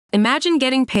Imagine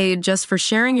getting paid just for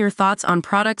sharing your thoughts on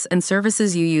products and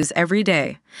services you use every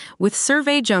day. With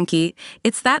Survey Junkie,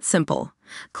 it's that simple.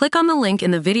 Click on the link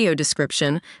in the video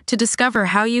description to discover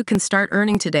how you can start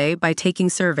earning today by taking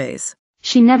surveys.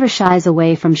 She never shies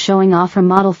away from showing off her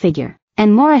model figure,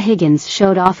 and Maura Higgins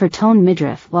showed off her toned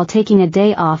midriff while taking a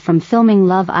day off from filming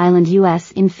Love Island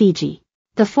US in Fiji.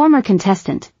 The former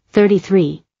contestant,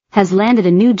 33, has landed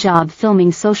a new job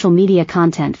filming social media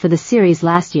content for the series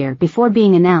last year before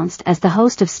being announced as the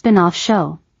host of spin-off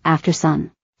show, After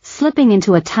Sun. Slipping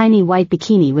into a tiny white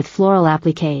bikini with floral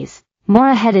appliques,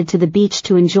 Maura headed to the beach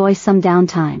to enjoy some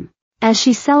downtime. As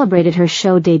she celebrated her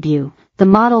show debut, the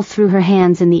model threw her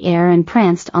hands in the air and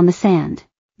pranced on the sand.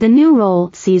 The new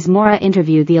role sees Maura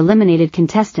interview the eliminated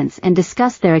contestants and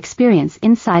discuss their experience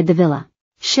inside the villa.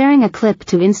 Sharing a clip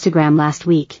to Instagram last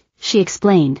week, she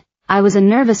explained, "I was a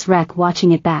nervous wreck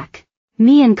watching it back.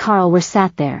 Me and Carl were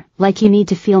sat there, like you need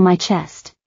to feel my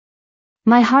chest.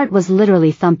 My heart was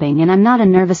literally thumping and I'm not a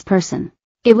nervous person.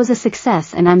 It was a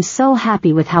success and I'm so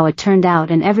happy with how it turned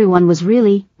out and everyone was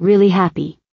really, really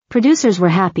happy. Producers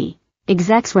were happy,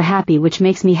 execs were happy, which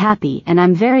makes me happy, and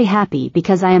I'm very happy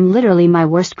because I am literally my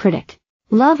worst critic."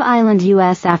 Love Island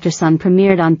US After Sun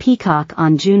premiered on Peacock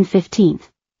on June 15th,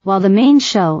 while the main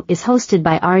show is hosted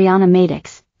by Ariana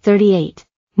Madix, 38.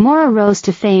 Maura rose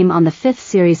to fame on the fifth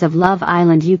series of Love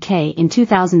Island UK in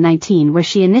 2019, where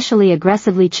she initially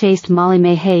aggressively chased Molly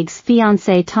May Haig's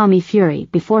fiancé Tommy Fury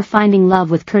before finding love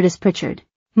with Curtis Pritchard.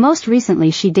 Most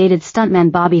recently she dated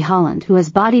stuntman Bobby Holland, who has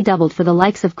body doubled for the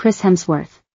likes of Chris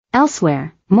Hemsworth.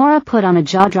 Elsewhere, Maura put on a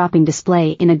jaw-dropping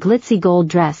display in a glitzy gold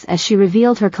dress as she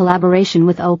revealed her collaboration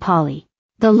with Polly.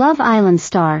 The Love Island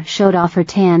star showed off her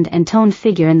tanned and toned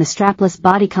figure in the strapless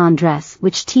bodycon dress,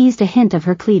 which teased a hint of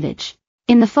her cleavage.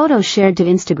 In the photo shared to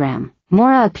Instagram,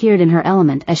 Maura appeared in her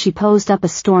element as she posed up a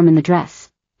storm in the dress,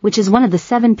 which is one of the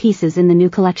 7 pieces in the new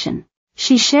collection.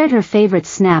 She shared her favorite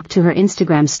snap to her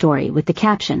Instagram story with the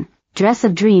caption, "Dress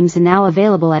of Dreams and now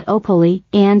available at Opoly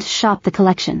and shop the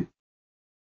collection."